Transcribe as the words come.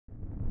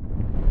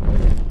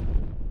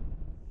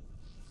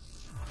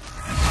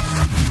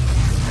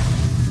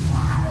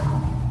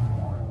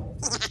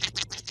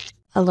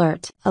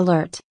Alert,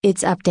 alert,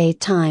 it's update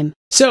time.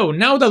 So,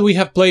 now that we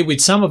have played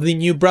with some of the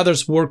new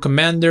Brothers War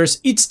commanders,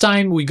 it's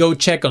time we go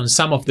check on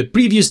some of the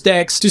previous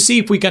decks to see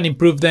if we can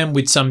improve them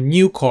with some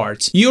new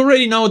cards. You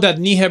already know that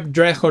Niheb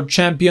Dreadhorde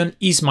Champion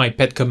is my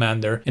pet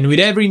commander, and with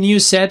every new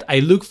set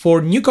I look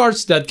for new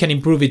cards that can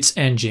improve its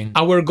engine.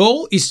 Our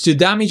goal is to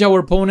damage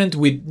our opponent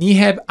with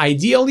Niheb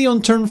ideally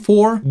on turn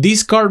 4,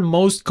 discard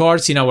most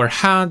cards in our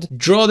hand,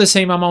 draw the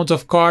same amount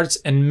of cards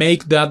and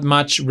make that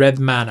much red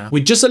mana.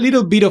 With just a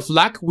little bit of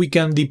luck we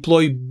can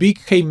deploy big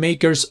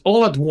haymakers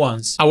all at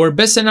once. Our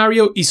best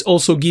scenario is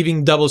also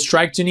giving double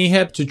strike to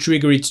Niheb to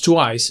trigger it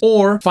twice,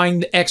 or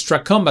find extra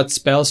combat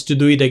spells to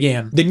do it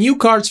again. The new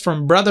cards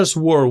from Brothers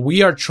War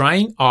we are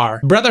trying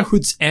are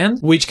Brotherhood's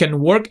End, which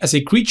can work as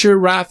a creature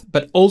wrath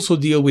but also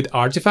deal with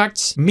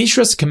artifacts,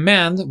 Mishra's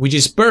Command, which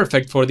is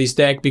perfect for this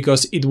deck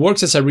because it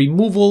works as a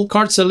removal,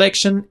 card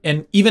selection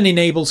and even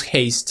enables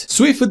haste,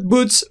 Swiftfoot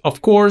Boots,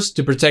 of course,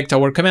 to protect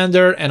our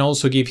commander and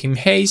also give him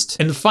haste,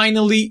 and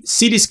finally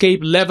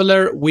Cityscape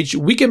Leveler, which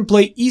we can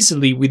play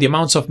easily with the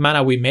amounts of mana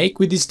we make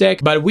with this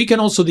deck, but we can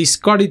also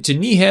discard it to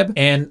Niheb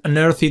and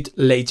unearth it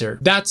later.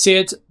 That's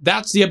it,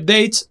 that's the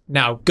update,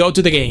 now go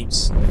to the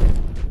games.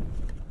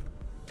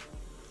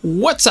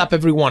 What's up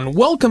everyone,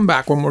 welcome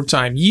back one more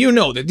time, you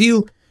know the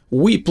deal,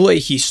 we play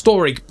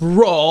Historic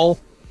Brawl,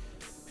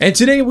 and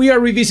today we are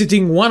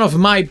revisiting one of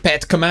my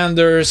pet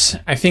commanders.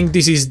 I think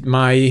this is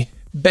my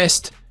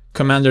best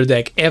commander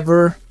deck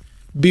ever,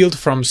 built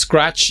from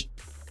scratch.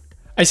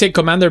 I say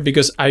Commander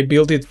because I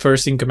built it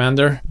first in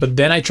Commander, but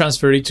then I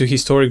transferred it to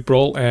Historic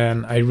Brawl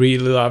and I really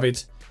love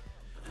it.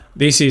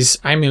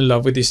 I'm in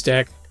love with this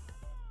deck.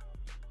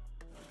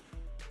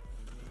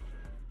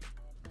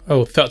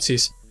 Oh,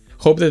 Thoughtseizes.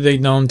 Hope that they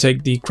don't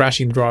take the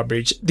Crashing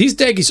Drawbridge. This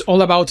deck is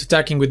all about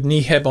attacking with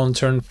Niheb on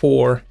turn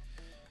 4.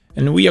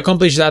 And we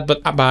accomplish that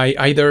by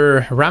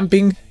either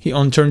ramping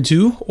on turn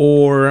 2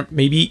 or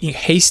maybe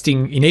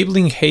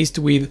enabling haste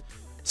with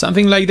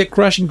something like the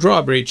Crashing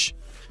Drawbridge.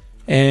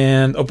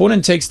 And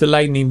opponent takes the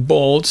Lightning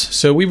Bolt,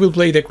 so we will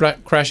play the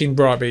Crashing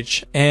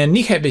Drawbridge. And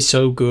Niheb is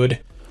so good.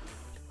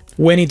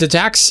 When it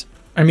attacks,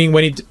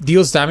 when it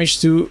deals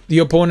damage to the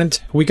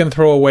opponent, we can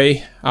throw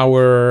away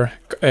our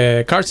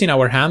cards in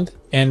our hand,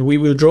 and we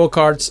will draw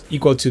cards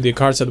equal to the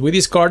cards that we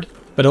discard,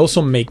 but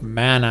also make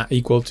mana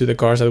equal to the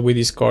cards that we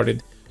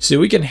discarded. So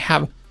we can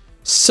have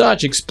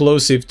such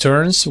explosive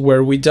turns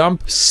where we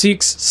dump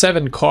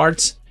 6-7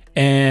 cards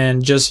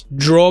and just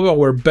draw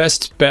our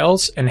best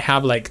spells and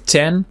have like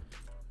 10,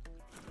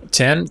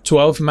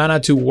 12 mana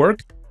to work.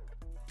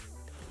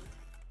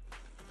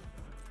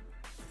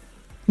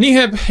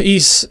 Niheb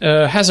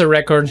has a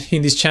record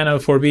in this channel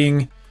for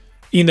being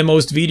in the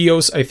most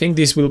videos. I think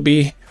this will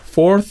be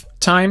 4th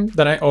time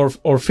that or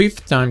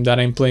 5th time that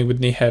I'm playing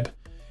with Niheb.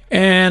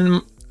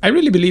 And I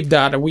really believe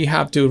that we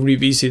have to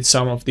revisit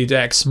some of the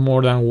decks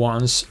more than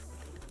once.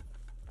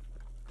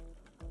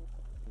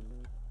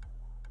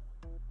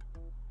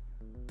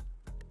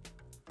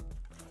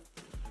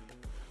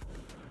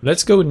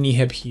 Let's go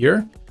Niheb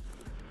here.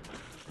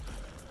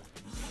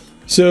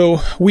 So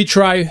we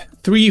try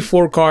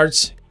 3-4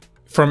 cards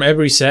from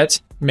every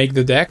set, make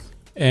the deck,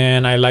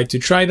 and I like to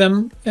try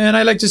them, and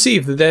I like to see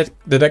if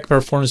the deck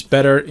performs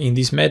better in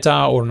this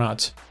meta or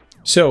not.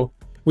 So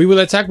we will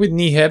attack with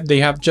Niheb. They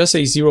have just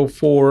a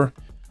 0-4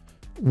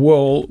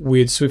 wall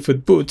with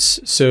Swiftfoot Boots,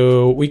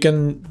 so we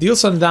can deal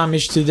some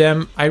damage to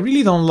them. I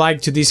really don't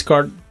like to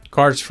discard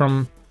cards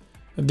from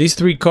these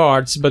 3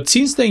 cards, but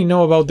since they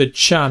know about the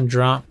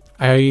Chandra,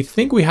 I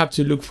think we have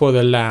to look for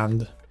the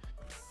land.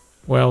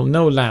 Well,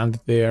 no land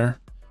there.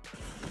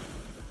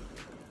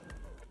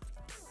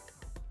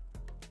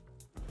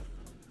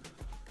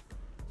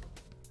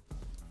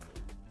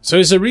 So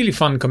it's a really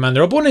fun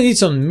commander. Opponent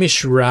is on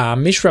Mishra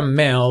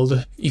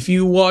Meld. If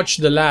you watch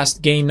the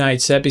last Game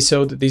Nights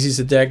episode, this is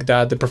a deck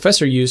that the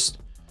professor used.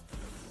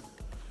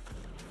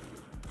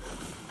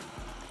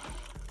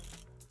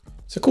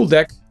 It's a cool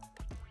deck.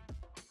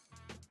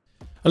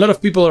 A lot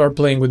of people are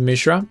playing with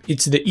Mishra.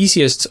 It's the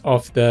easiest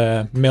of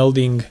the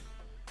melding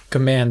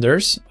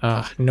commanders.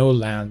 No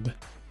land.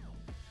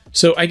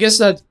 So I guess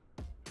that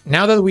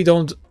now that we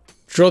don't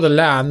draw the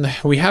land,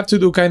 we have to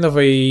do kind of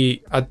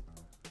a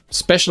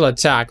special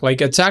attack.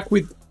 Like attack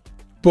with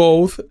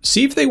both.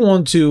 See if they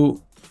want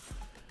to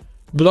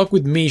block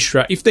with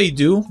Mishra. If they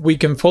do, we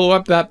can follow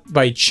up that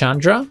by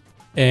Chandra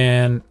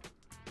and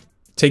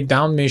take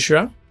down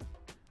Mishra.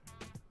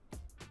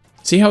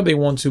 See how they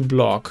want to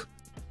block.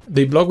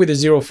 They block with a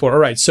 0-4.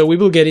 Alright, so we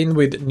will get in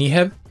with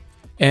Niheb.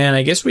 And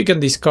I guess we can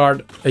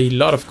discard a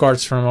lot of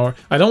cards from our...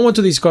 I don't want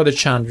to discard the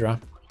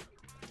Chandra.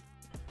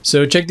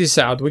 So check this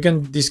out. We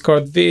can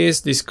discard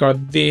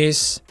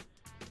this.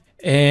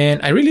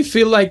 And I really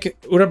feel like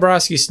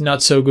Urabrask is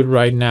not so good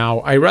right now.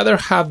 I rather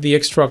have the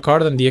extra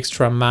card than the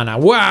extra mana.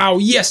 Wow,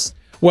 yes!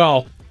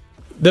 Well,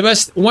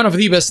 one of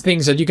the best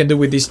things that you can do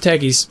with this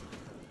deck is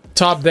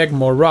top deck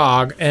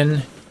Morag,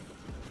 and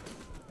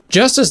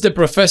just as the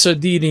professor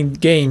did in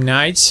Game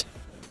Nights,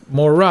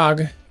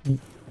 Morag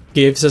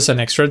gives us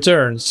an extra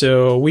turn.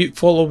 So we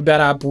followed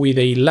that up with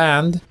a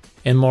land,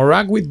 And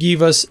Morak would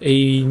give us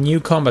a new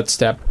combat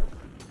step.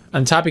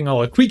 Untapping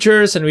all our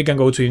creatures, and we can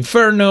go to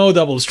Inferno,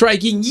 double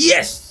striking.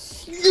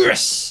 Yes!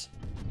 Yes!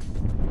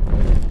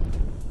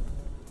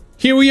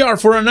 Here we are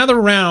for another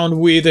round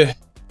with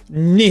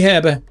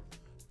Niheb,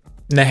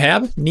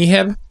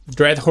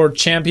 Dreadhorde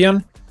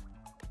champion.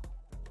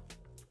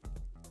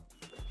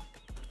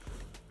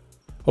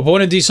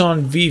 Opponent is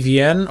on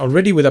Vivien,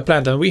 already with a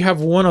plant, and we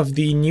have one of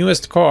the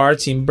newest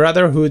cards in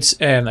Brotherhood's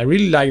End. I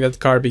really like that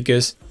card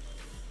because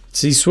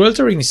it's a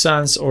Sweltering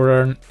Suns or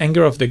an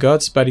Anger of the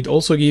Gods, but it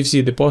also gives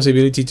you the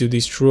possibility to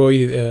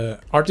destroy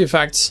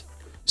artifacts.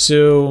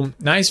 So,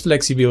 nice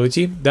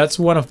flexibility. That's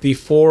one of the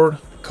 4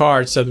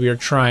 cards that we are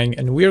trying,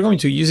 and we are going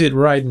to use it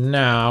right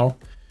now.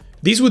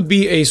 This would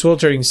be a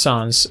Sweltering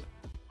Suns.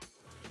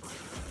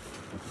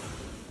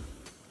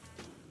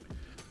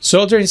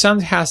 Sweltering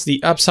Suns has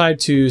the upside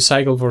to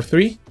cycle for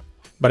 3,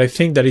 but I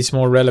think that it's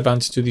more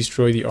relevant to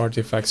destroy the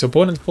artifacts.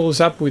 Opponent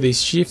follows up with a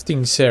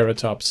Shifting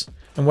Ceratops.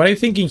 And what I'm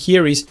thinking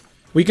here is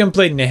we can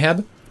play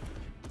Neheb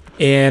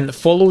and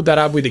follow that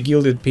up with the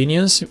Gilded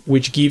Pinions,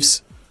 which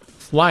gives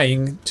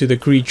flying to the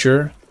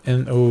creature.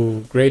 And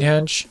oh, Great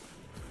Henge.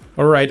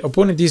 Alright,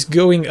 opponent is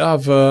going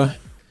off.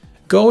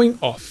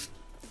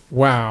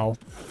 Wow.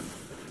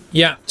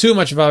 Yeah, too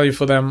much value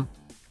for them.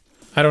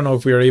 I don't know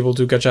if we are able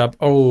to catch up.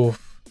 Oh.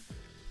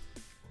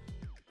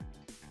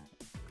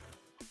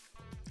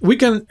 We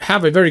can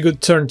have a very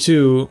good turn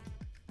too.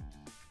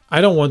 I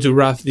don't want to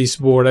wrath this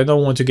board. I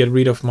don't want to get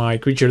rid of my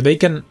creature. They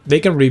can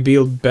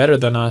rebuild better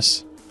than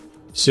us.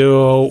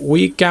 So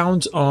we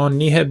count on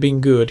Niheb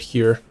being good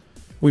here.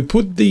 We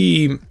put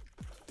the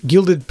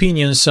Gilded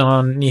Pinions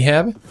on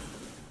Niheb.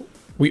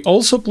 We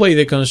also play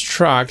the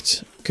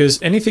Construct,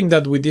 because anything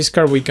that with this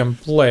card we can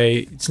play,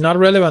 it's not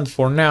relevant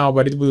for now,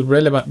 but it will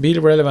be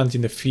relevant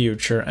in the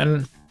future.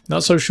 And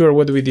not so sure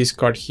what with this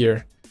card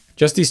here.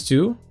 Just these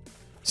 2?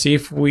 See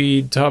if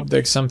we top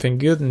deck something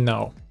good.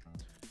 No.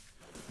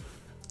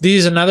 This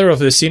is another of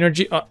the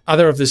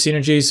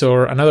synergies,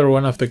 or another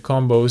one of the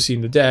combos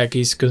in the deck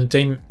is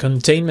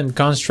Containment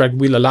Construct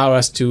will allow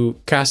us to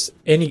cast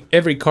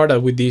every card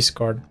with this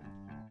card.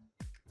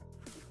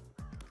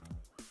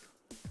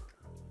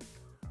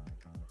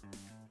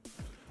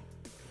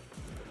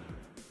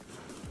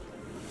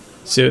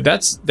 So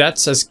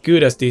that's as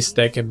good as this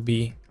deck can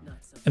be.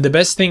 And the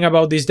best thing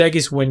about this deck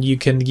is when you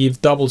can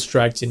give double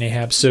strikes in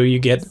Ahab, so you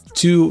get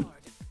 2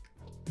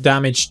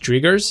 damage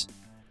triggers,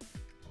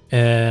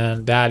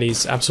 and that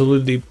is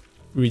absolutely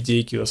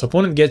ridiculous.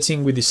 Opponent gets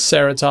in with the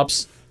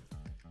Ceratops.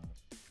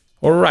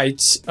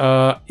 Alright,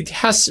 it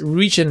has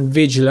Reach and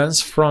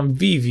Vigilance from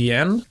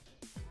Vivien.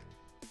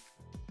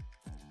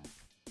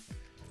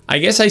 I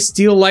guess I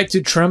still like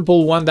to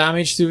trample 1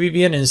 damage to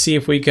Vivien and see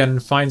if we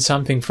can find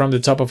something from the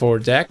top of our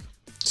deck.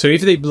 So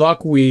if they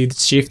block with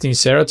Shifting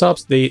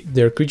Ceratops,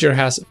 their creature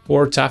has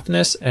 4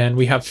 toughness and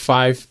we have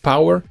 5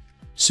 power.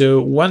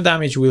 So 1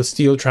 damage will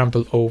still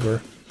trample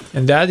over.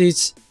 And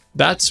that's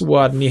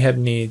what Niheb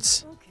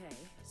needs. Okay,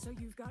 so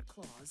you've got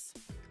claws.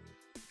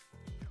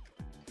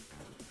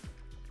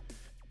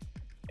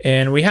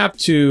 And we have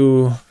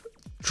to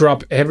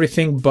drop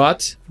everything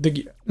but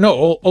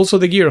also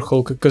the Gear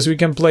Hulk, because we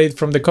can play it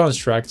from the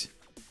Construct.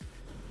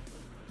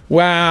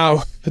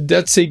 Wow,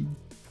 those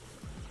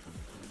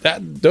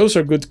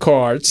are good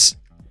cards.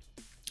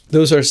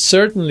 Those are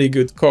certainly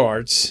good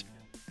cards.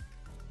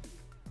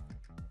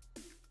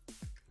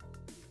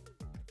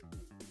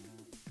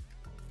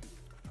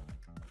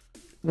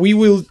 We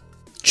will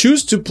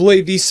choose to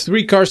play these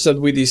 3 cards that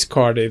we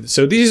discarded.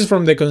 So this is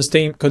from the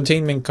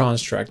Containment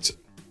Construct.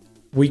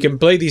 We can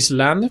play this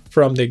land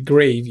from the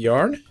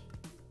graveyard.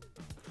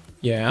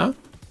 Yeah.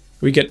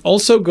 We can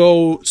also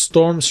go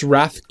Storm's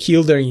Wrath,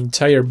 kill their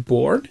entire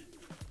board,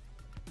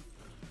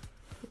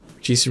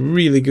 which is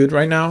really good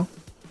right now.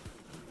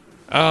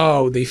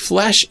 Oh, they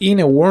flash in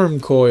a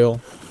Wurmcoil.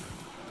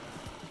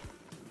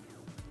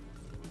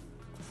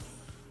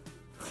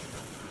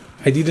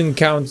 I didn't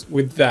count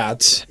with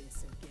that.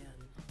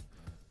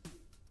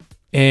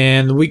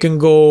 And we can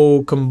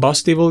go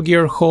Combustible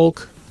Gear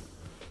Hulk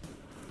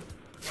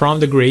from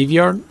the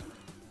graveyard.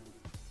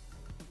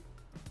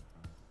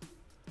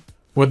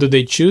 What do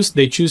they choose?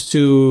 They choose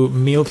to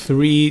mill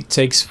 3,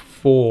 takes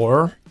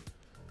 4.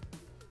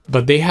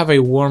 But they have a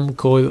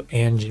Wurmcoil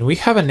Engine. We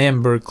have an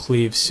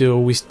Embercleave, so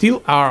we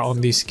still are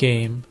on this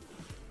game.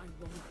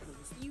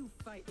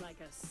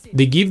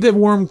 They give the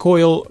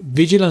Wurmcoil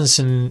Vigilance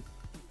and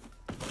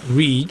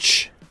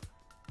Reach.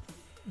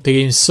 They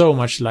gain so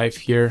much life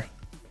here.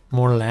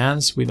 More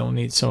lands? We don't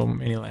need so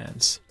many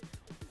lands.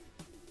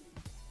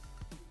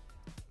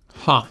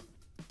 Huh.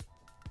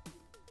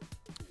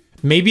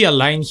 Maybe a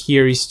line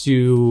here is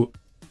to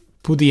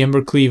put the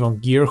Embercleave on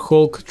Gear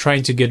Hulk,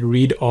 trying to get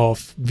rid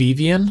of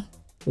Vivien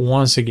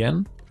once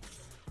again.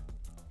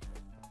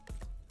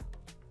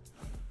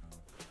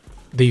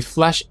 They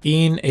flash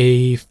in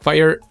a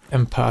Fire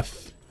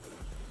Empath.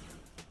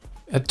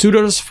 At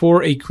 $2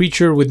 for a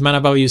creature with mana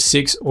value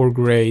 6 or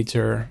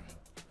greater.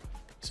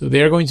 So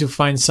they are going to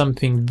find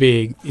something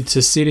big. It's a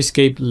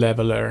Cityscape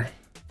Leveler.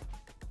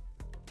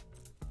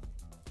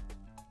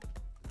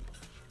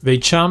 They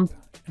jump,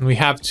 and we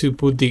have to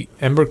put the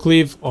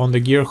Embercleave on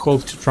the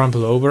Gearhulk to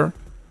trample over.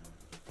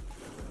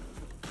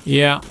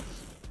 Yeah,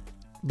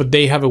 but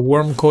they have a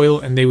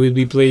Wormcoil, and they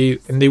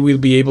will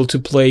be able to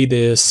play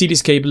the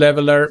Cityscape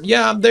Leveler.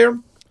 Yeah,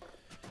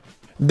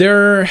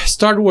 their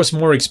start was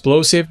more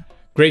explosive.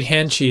 Great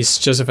Henge is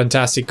just a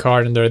fantastic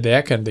card in their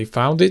deck, and they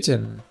found it,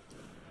 and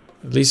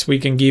at least we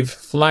can give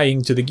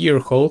flying to the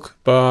Gearhulk,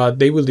 but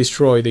they will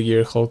destroy the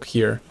Gearhulk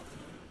here.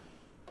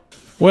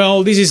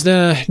 Well, this is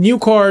the new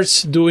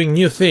cards doing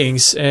new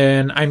things,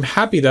 and I'm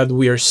happy that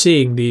we are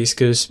seeing this,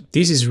 because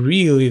this is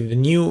really the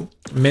new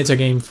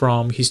metagame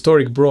from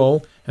Historic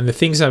Brawl, and the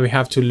things that we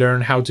have to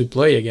learn how to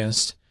play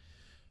against.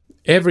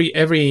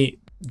 Every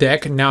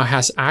deck now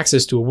has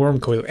access to a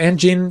Wormcoil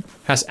engine,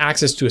 has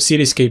access to a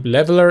Cityscape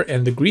Leveler,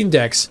 and the green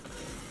decks,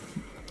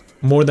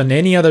 more than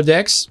any other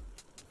decks,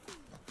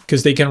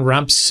 because they can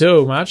ramp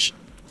so much.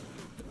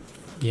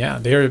 Yeah,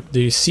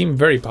 they seem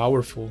very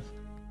powerful.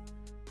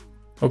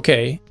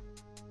 Okay.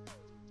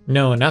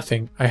 No,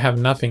 nothing. I have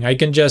nothing. I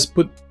can just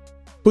put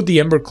the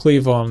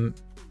Embercleave on.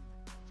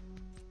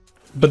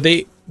 But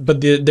their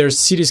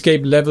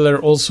Cityscape Leveler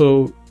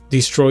also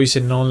destroys a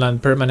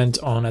non-land permanent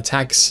on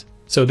attacks,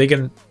 so they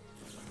can.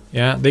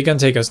 Yeah, they can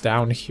take us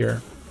down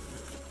here.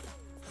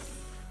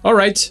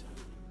 Alright.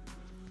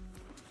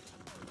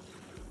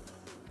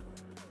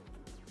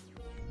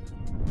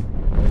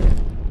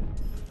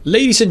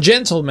 Ladies and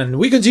gentlemen,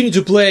 we continue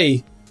to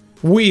play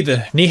with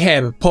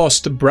Niheb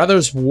post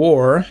Brothers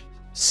War,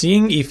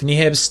 seeing if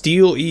Niheb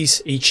still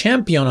is a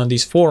champion on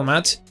this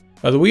format,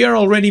 but we are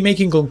already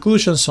making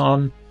conclusions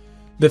on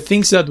the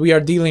things that we are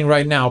dealing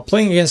right now.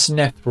 Playing against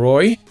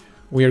Nethroy,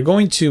 we are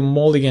going to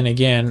Mulligan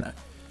again.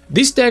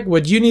 This deck,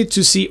 what you need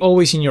to see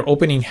always in your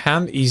opening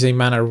hand is a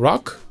mana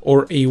rock,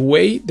 or a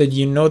way that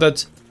you know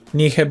that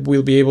Niheb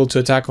will be able to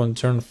attack on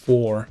turn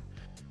 4.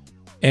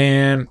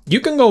 And you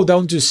can go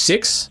down to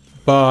 6,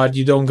 but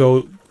you don't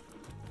go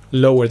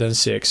lower than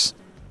 6.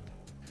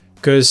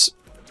 Because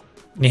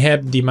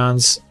Niheb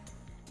demands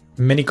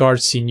many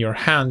cards in your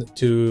hand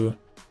to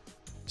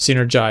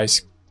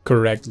synergize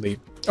correctly.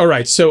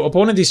 Alright, so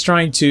opponent is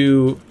trying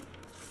to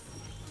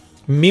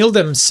mill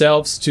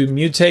themselves to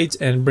mutate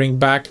and bring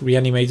back,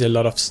 reanimate a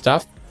lot of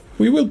stuff.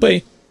 We will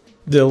play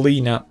the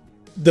Lina.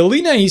 The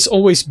Lina is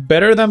always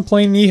better than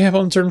playing Niheb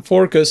on turn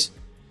 4, because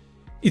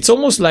it's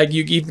almost like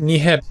you give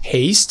Niheb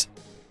haste.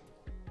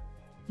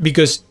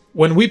 Because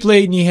when we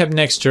play Niheb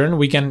next turn,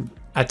 we can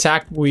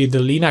attack with the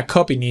Lina,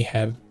 copy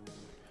Niheb.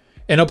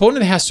 An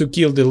opponent has to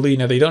kill the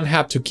Lina, they don't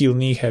have to kill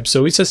Niheb.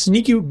 So it's a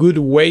sneaky good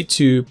way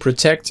to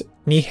protect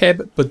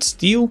Niheb, but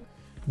still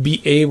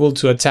be able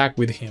to attack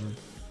with him.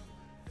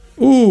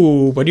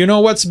 Ooh, but you know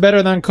what's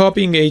better than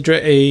copying a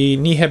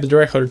Niheb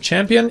Dreadhorde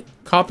champion?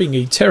 Copying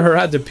a Terror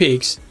at the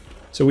Peaks.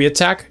 So we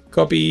attack,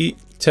 copy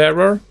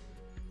Terror,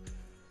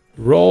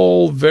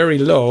 roll very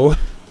low,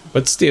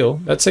 but still,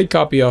 that's a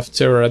copy of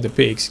Terror at the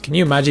Peaks. Can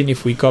you imagine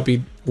if we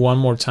copied one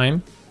more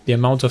time? The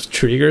amount of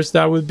triggers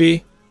that would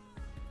be?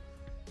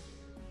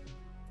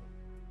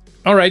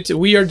 Alright,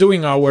 we are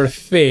doing our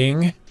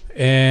thing,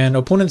 and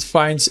opponent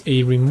finds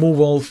a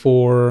removal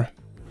for,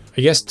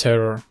 I guess,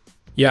 Terror.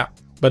 Yeah.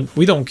 But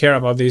we don't care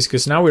about this,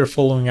 because now we're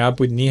following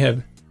up with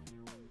Niheb.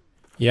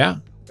 Yeah.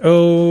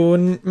 Oh,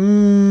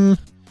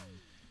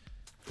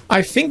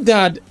 I think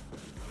that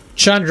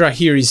Chandra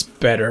here is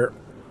better.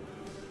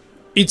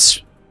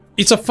 It's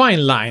a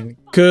fine line,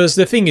 because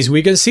the thing is,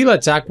 we can still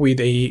attack with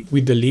the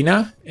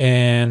Lina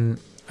and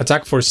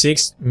attack for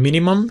 6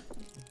 minimum.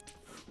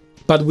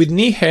 But with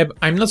Niheb,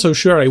 I'm not so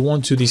sure I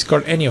want to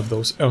discard any of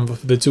those,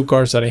 of the 2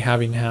 cards that I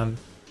have in hand.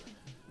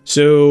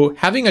 So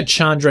having a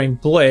Chandra in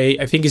play,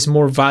 I think, is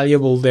more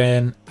valuable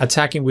than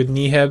attacking with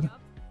Niheb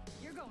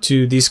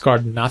to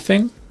discard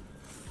nothing.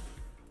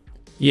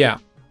 Yeah,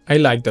 I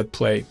like that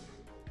play.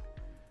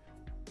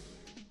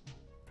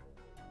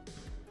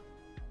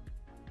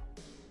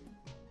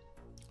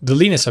 The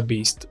Lina is a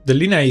beast. The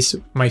Lina is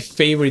my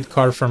favorite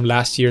card from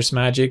last year's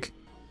Magic.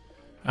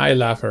 I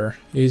love her.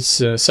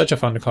 It's such a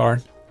fun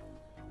card.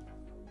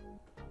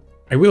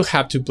 I will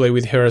have to play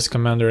with her as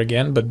commander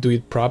again, but do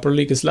it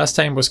properly, because last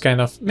time was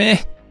kind of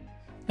meh,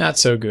 not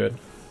so good.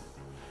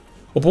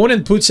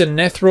 Opponent puts a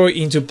Nethroy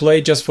into play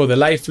just for the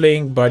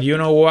lifelink, but you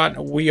know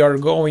what? We are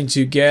going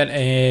to get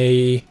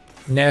a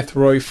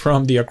Nethroy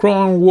from the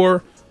Akron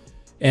War,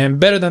 and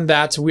better than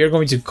that, we are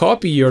going to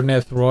copy your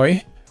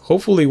Nethroy,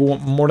 hopefully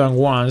more than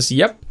once.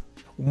 Yep,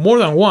 more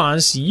than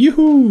once.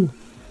 Yoo-hoo!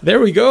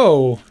 There we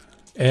go.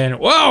 And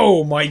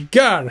whoa, my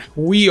god,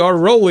 we are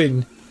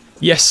rolling.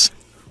 Yes.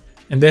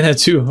 And then a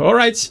 2.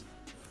 Alright.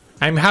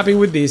 I'm happy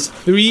with this.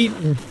 3.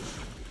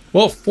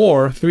 Well,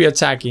 4. 3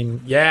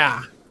 attacking.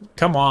 Yeah.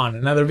 Come on.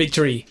 Another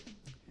victory.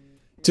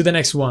 To the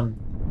next one.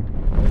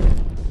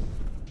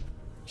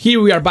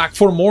 Here we are back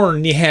for more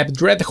Niheb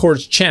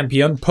Dreadhorde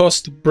champion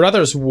post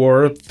Brothers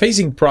War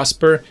facing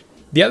Prosper.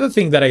 The other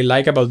thing that I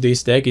like about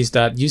this deck is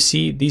that you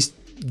see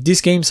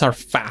these games are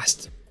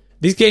fast.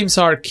 These games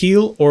are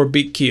kill or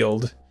be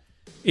killed.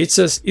 It's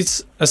as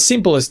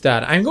simple as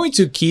that. I'm going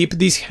to keep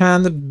this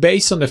hand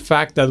based on the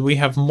fact that we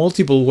have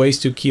multiple ways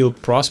to kill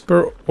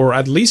Prosper, or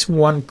at least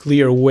one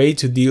clear way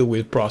to deal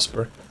with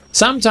Prosper.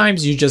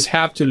 Sometimes you just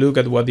have to look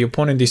at what the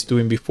opponent is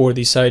doing before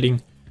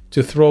deciding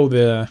to throw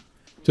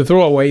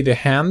away the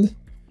hand,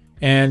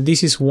 and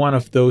this is one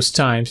of those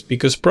times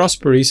because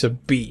Prosper is a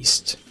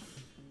beast.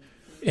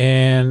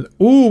 And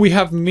ooh, we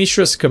have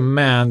Mishra's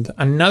Command,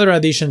 another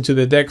addition to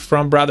the deck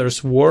from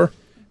Brothers War.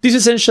 This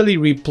essentially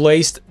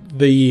replaced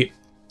the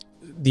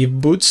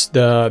boots,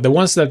 the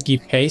ones that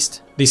give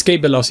haste. The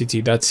escape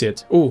velocity, that's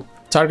it. Ooh,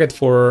 target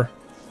for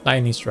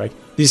lightning strike.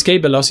 The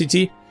escape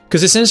velocity,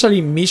 because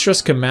essentially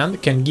Mishra's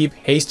Command can give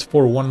haste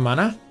for 1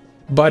 mana,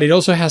 but it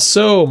also has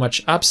so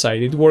much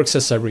upside. It works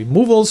as a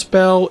removal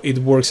spell, it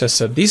works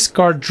as a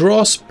discard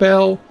draw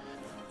spell.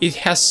 It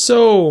has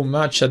so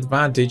much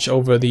advantage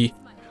over the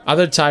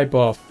other type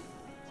of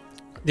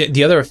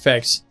the other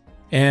effects,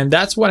 and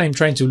that's what I'm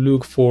trying to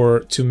look for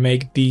to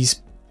make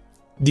this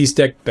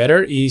deck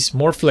better, is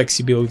more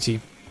flexibility,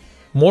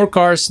 more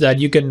cards that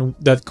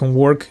can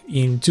work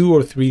in 2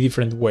 or 3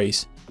 different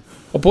ways.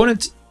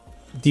 Opponent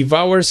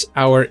devours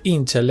our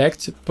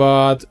intellect,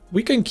 but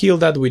we can kill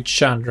that with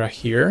Chandra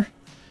here.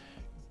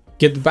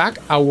 Get back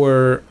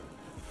our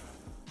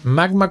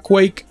Magma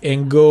Quake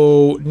and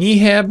go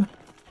Niheb,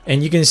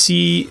 and you can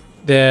see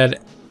that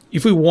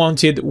if we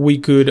wanted, we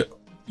could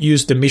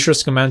use the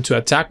Mishra's Command to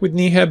attack with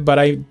Niheb, but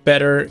I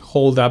better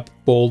hold up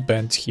Bolt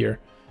Bent here.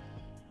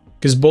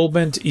 Because Bolt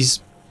Bent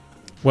is,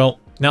 well,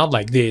 not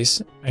like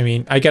this. I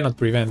mean, I cannot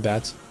prevent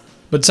that.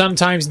 But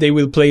sometimes they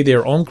will play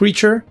their own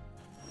creature.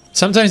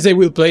 Sometimes they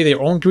will play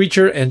their own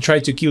creature and try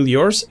to kill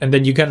yours, and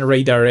then you can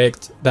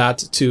redirect that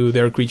to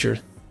their creature,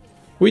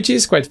 which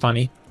is quite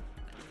funny.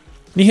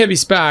 Niheb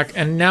is back,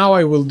 and now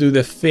I will do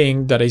the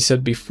thing that I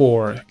said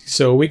before.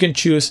 So we can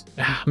choose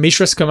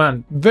Mishra's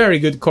Command. Very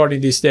good card in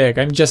this deck.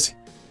 I'm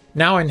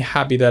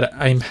happy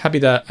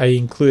that I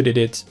included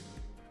it.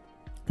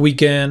 We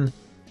can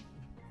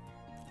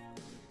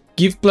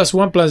give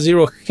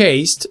 +1/+0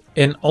 haste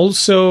and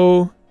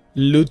also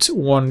loot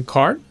 1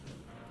 card.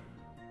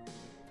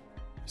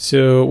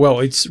 So, well,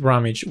 it's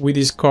Ramage. We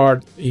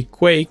discard a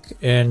Quake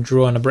and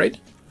draw an Abrade.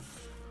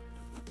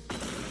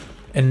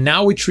 And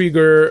now we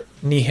trigger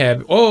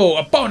Niheb. Oh,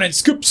 opponent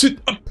scoops it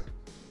up!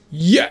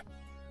 Yeah!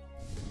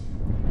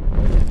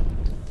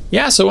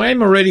 Yeah, so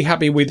I'm already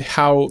happy with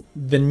how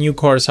the new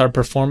cards are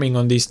performing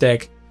on this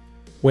deck.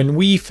 When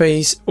we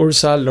face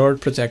Ursa,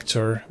 Lord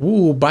Protector,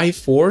 ooh, by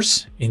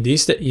force in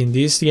this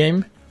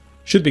game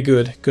should be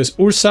good, because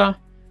Ursa,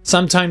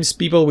 sometimes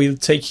people will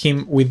take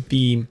him with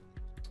the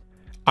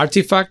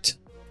artifact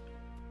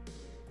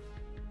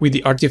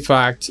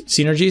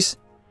synergies.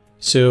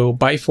 So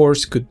by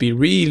force could be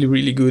really,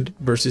 really good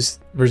versus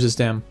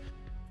them.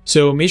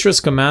 So Mishra's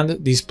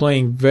Command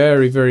displaying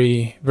very,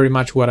 very, very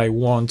much what I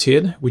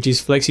wanted, which is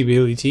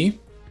flexibility.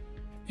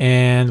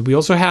 And we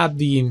also had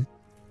the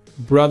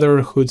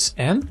Brotherhood's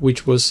End,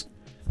 which was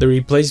the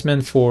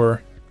replacement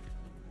for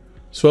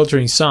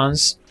Sweltering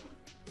Suns.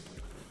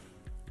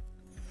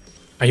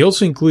 I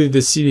also included the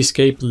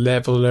Cityscape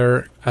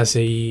Leveler as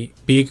a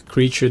big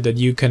creature that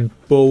you can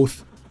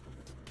both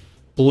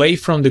play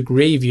from the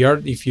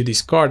graveyard if you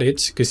discard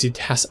it, because it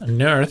has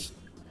an earth,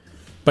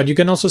 but you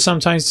can also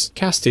sometimes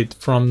cast it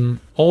from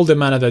all the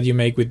mana that you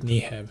make with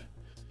Niheb.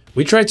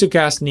 We tried to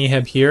cast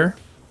Niheb here,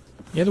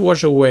 yet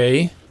Wash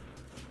Away.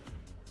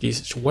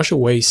 Jesus, Wash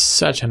Away is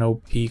such an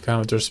OP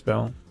counter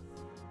spell.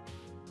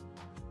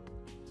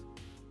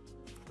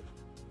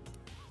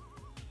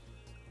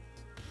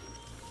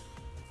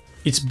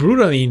 It's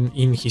brutal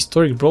in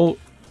Historic Brawl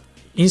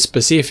in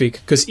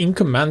specific, because in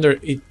Commander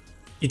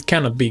it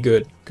cannot be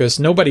good, because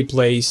nobody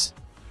plays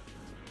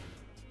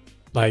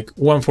like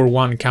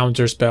 1-for-1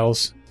 counter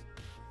spells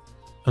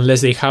unless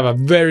they have a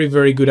very,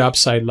 very good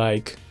upside,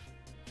 like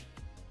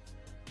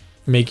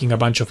making a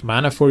bunch of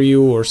mana for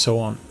you or so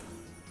on.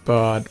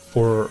 But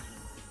for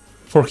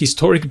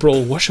Historic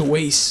Brawl, Wash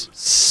Away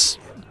is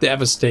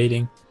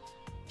devastating.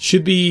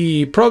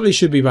 Probably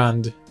should be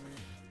banned,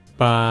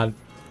 but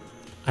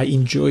I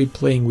enjoy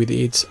playing with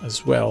it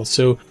as well.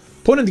 So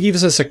opponent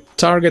gives us a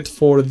target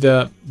for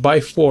the by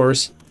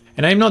force,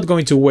 and I'm not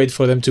going to wait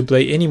for them to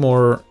play any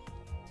more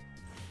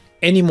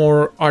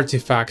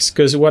artifacts,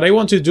 because what I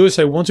want to do is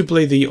I want to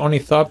play the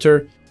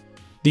Ornithopter,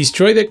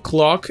 destroy the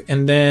clock,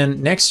 and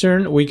then next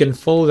turn we can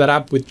follow that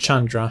up with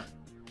Chandra.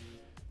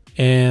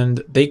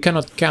 And they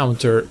cannot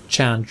counter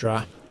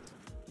Chandra.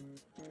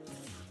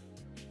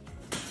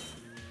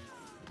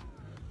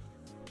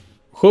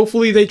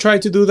 Hopefully they try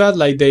to do that,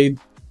 like they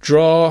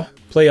draw,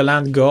 play a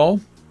land, go.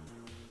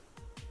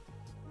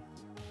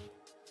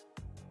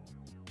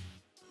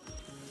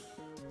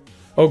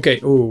 Okay,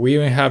 ooh, we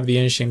even have the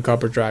Ancient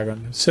Copper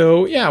Dragon.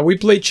 So yeah, we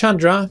play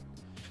Chandra.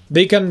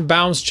 They can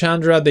bounce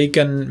Chandra, they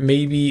can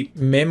maybe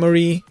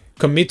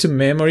commit to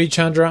memory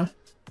Chandra.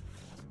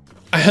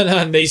 And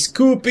then they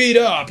scoop it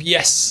up,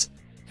 yes!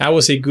 That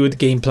was a good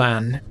game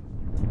plan.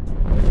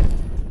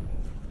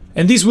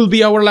 And this will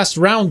be our last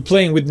round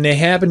playing with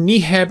Neheb.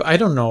 Neheb, I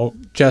don't know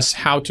just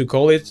how to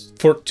call it.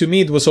 To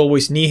me it was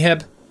always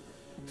Neheb.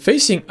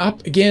 Facing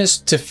up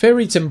against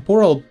Teferi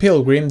Temporal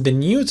Pilgrim, the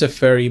new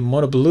Teferi,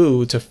 Mono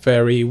Blue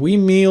Teferi. We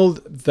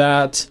mulled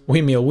that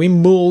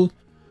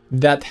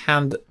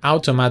hand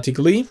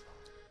automatically.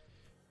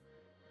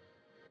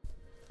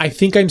 I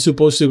think I'm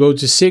supposed to go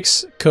to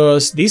 6,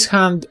 because this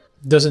hand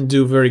doesn't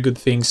do very good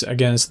things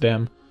against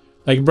them.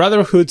 Like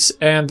Brotherhoods,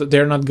 and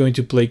they're not going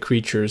to play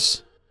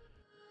creatures.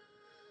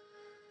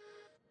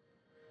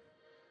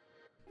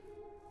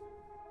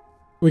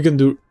 We can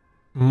do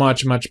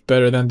much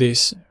better than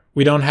this.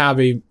 We don't have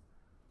a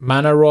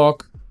mana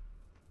rock.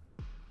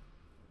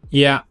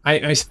 Yeah,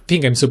 I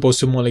think I'm supposed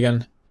to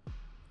mulligan.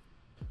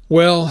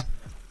 Well,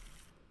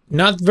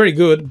 not very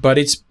good, but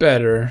it's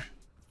better.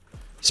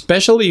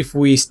 Especially if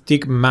we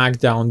stick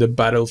Magda on the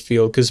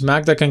battlefield, because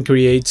Magda can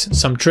create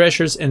some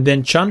treasures, and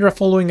then Chandra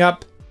following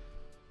up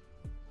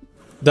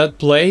that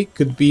play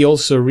could be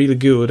also really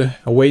good.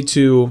 A way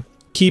to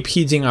keep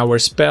hitting our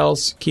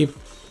spells, keep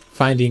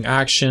finding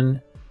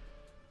action.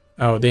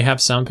 Oh, they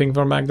have something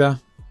for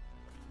Magda?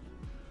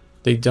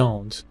 They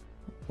don't.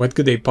 What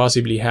could they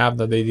possibly have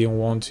that they didn't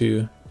want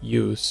to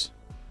use?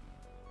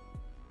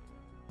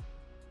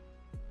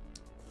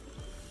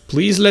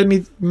 Please let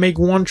me make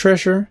one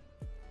treasure.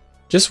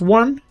 Just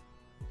one?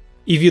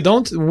 If you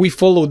don't, we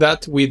follow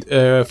that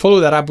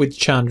up with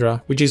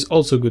Chandra, which is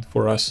also good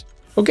for us.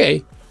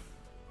 Okay.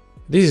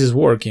 This is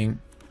working.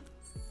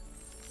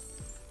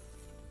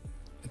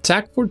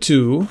 Attack for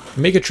 2,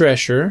 make a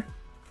treasure,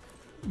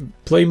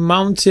 play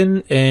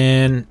mountain,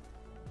 and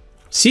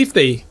see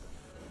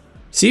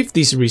if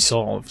this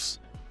resolves.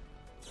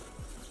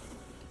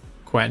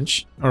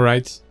 Quench.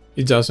 Alright.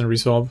 It doesn't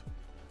resolve.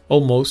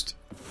 Almost.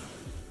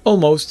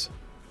 Almost.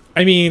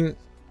 I mean,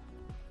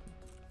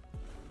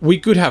 we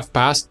could have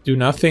passed, do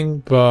nothing,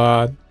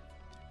 but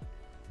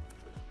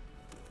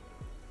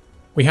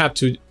we had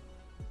to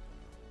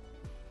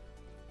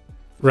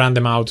run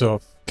them out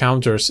of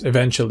counters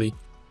eventually.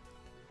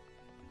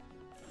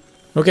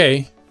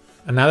 Okay.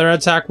 Another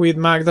attack with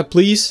Magda,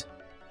 please.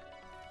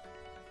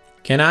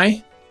 Can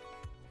I?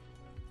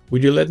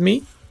 Would you let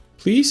me?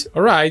 Please?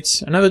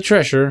 Alright, another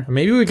treasure.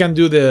 Maybe we can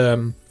do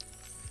the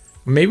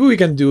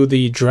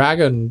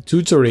dragon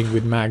tutoring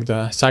with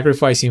Magda,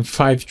 sacrificing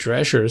 5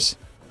 treasures.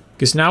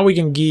 Because now we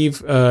can give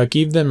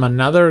them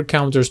another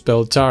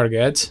counterspell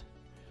target.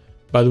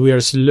 But we are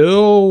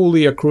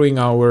slowly accruing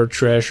our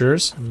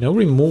treasures. No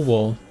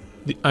removal.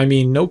 I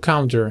mean, no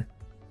counter.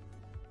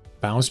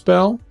 Bounce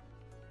spell.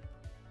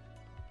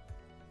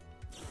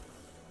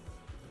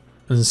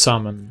 And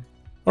summon.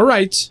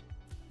 Alright.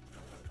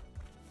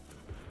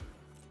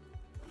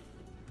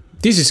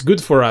 This is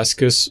good for us,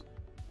 because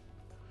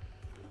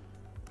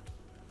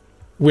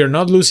we're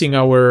not losing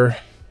our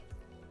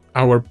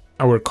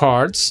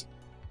cards.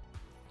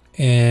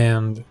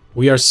 And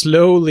we are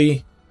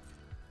slowly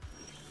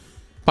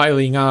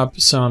piling up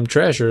some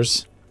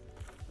treasures.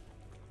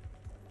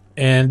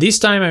 And this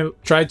time I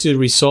tried to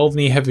resolve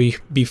Neheb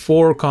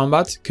before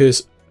combat,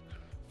 because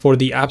for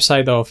the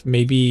upside of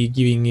maybe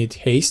giving it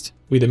haste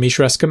with the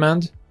Mishra's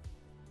command.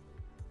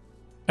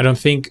 I don't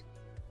think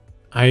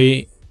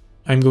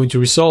I'm going to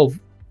resolve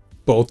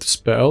both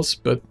spells,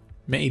 but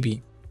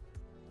maybe.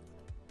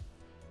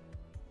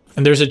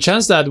 And there's a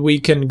chance that we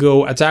can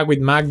go attack with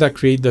Magda,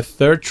 create the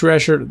 3rd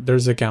treasure.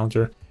 There's a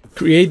counter.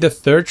 Create the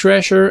 3rd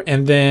treasure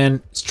and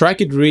then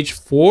strike it reach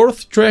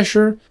 4th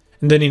treasure.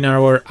 And then in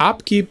our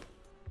upkeep,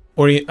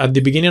 or at the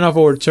beginning of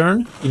our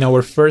turn, in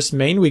our first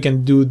main, we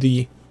can do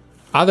the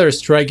other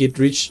strike it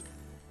reach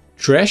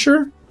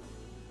treasure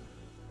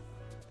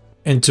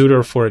and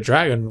tutor for a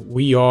dragon.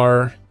 We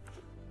are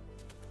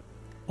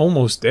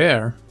almost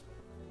there.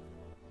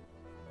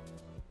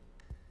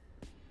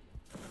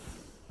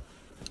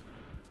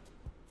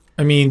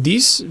 I mean,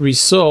 this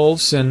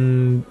resolves,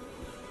 and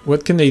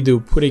what can they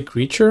do? Put a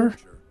creature?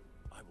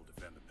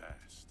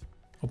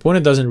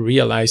 Opponent doesn't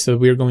realize that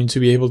we're going to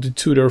be able to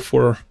tutor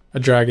for a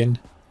dragon.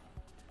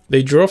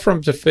 They draw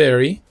from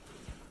Teferi.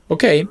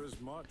 Okay.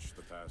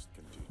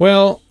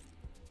 Well,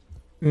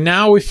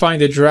 now we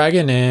find a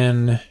dragon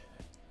and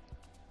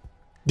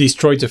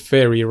destroy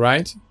Teferi,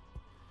 right?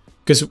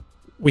 Because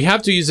we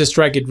have to use the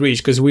strike it reach,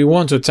 because we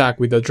want to attack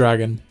with the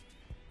dragon.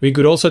 We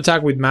could also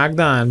attack with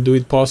Magda and do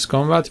it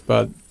post-combat,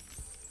 but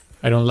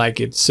I don't like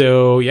it.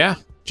 So yeah,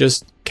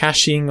 just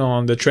cashing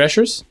on the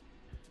treasures.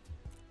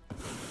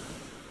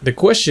 The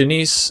question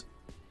is,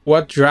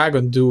 what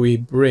dragon do we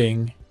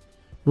bring?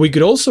 We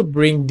could also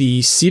bring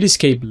the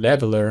Cityscape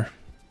Leveler,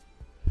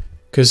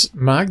 because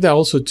Magda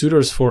also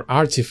tutors for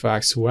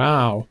artifacts.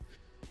 Wow.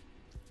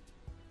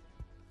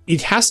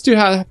 It has to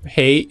have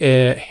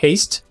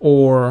haste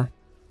or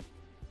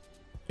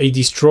a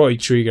destroy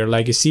trigger,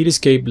 like a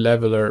Cityscape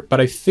Leveler.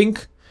 But I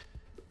think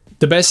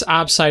the best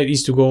upside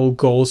is to go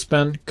gold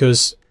spend,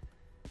 because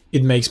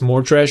it makes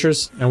more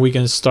treasures and we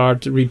can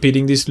start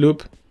repeating this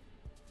loop.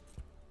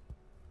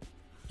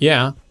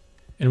 Yeah,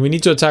 and we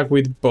need to attack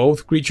with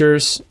both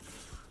creatures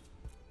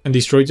and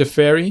destroy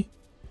Teferi.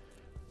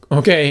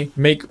 Okay,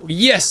 make...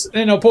 Yes!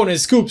 An opponent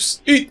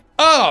scoops it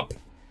up!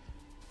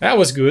 That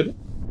was good.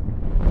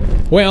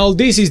 Well,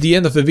 this is the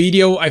end of the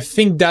video. I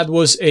think that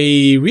was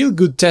a real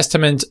good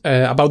testament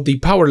about the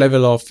power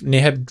level of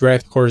Neheb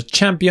Dreadhorde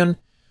Champion.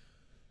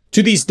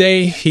 To this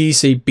day,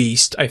 he's a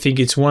beast. I think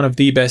it's one of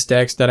the best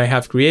decks that I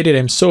have created.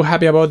 I'm so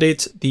happy about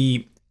it.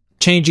 The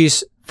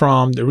changes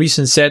from the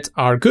recent set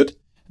are good.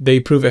 They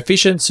prove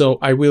efficient, so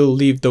I will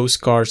leave those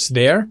cards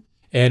there.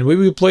 And we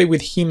will play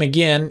with him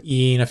again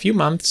in a few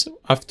months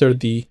after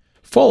the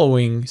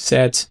following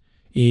set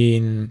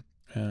in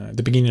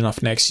the beginning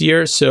of next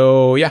year.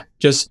 So yeah,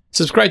 just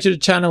subscribe to the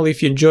channel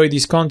if you enjoy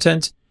this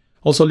content.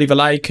 Also leave a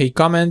like, a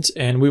comment,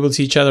 and we will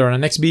see each other on the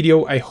next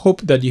video. I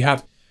hope that you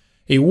have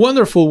a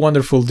wonderful,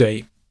 wonderful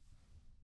day.